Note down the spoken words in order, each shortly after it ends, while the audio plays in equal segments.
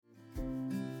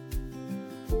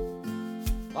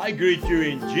I greet you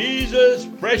in Jesus'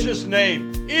 precious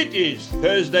name. It is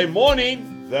Thursday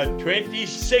morning, the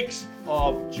 26th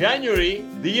of January,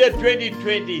 the year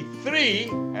 2023,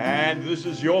 and this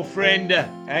is your friend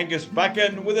Angus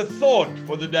Buchan with a thought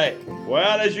for the day.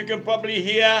 Well, as you can probably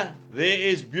hear, there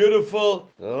is beautiful,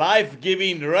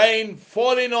 life-giving rain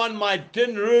falling on my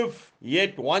tin roof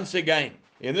yet once again.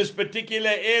 In this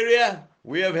particular area,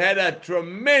 we have had a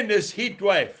tremendous heat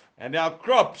wave, and our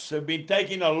crops have been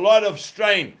taking a lot of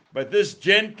strain. But this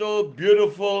gentle,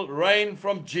 beautiful rain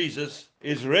from Jesus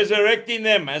is resurrecting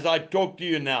them as I talk to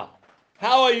you now.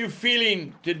 How are you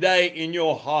feeling today in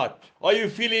your heart? Are you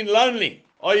feeling lonely?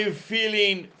 Are you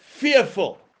feeling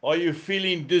fearful? Are you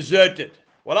feeling deserted?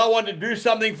 Well, I want to do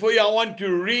something for you. I want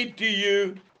to read to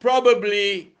you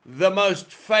probably the most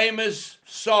famous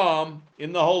psalm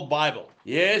in the whole Bible.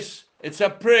 Yes, it's a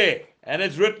prayer, and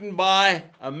it's written by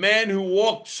a man who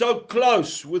walked so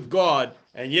close with God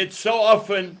and yet so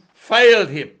often failed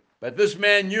him. But this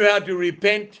man knew how to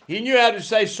repent. He knew how to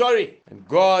say sorry, and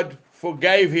God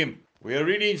forgave him. We are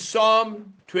reading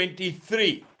Psalm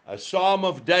 23, a psalm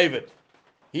of David.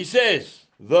 He says,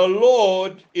 "The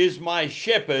Lord is my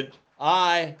shepherd,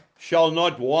 I shall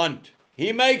not want.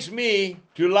 He makes me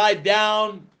to lie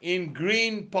down in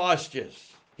green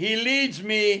pastures. He leads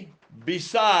me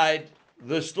beside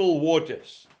the still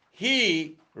waters.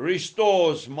 He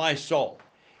restores my soul.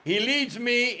 He leads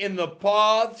me in the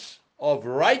paths of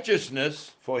righteousness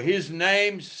for his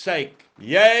name's sake.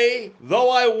 Yea,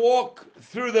 though I walk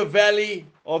through the valley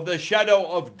of the shadow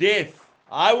of death,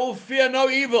 I will fear no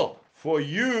evil, for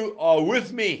you are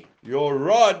with me. Your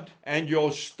rod and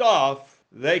your staff,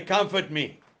 they comfort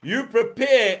me. You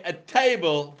prepare a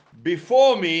table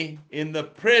before me in the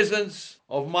presence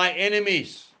of my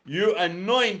enemies. You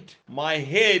anoint my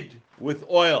head with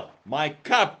oil. My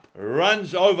cup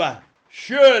runs over.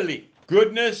 Surely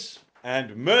goodness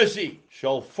and mercy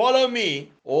shall follow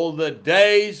me all the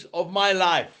days of my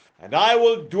life, and I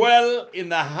will dwell in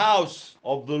the house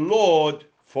of the Lord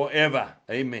forever."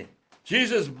 Amen.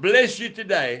 Jesus bless you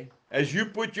today as you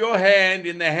put your hand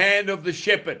in the hand of the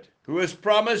shepherd who has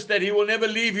promised that he will never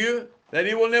leave you, that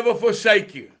he will never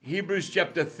forsake you. Hebrews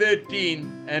chapter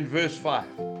 13 and verse 5.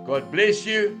 God bless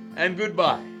you and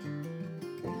goodbye.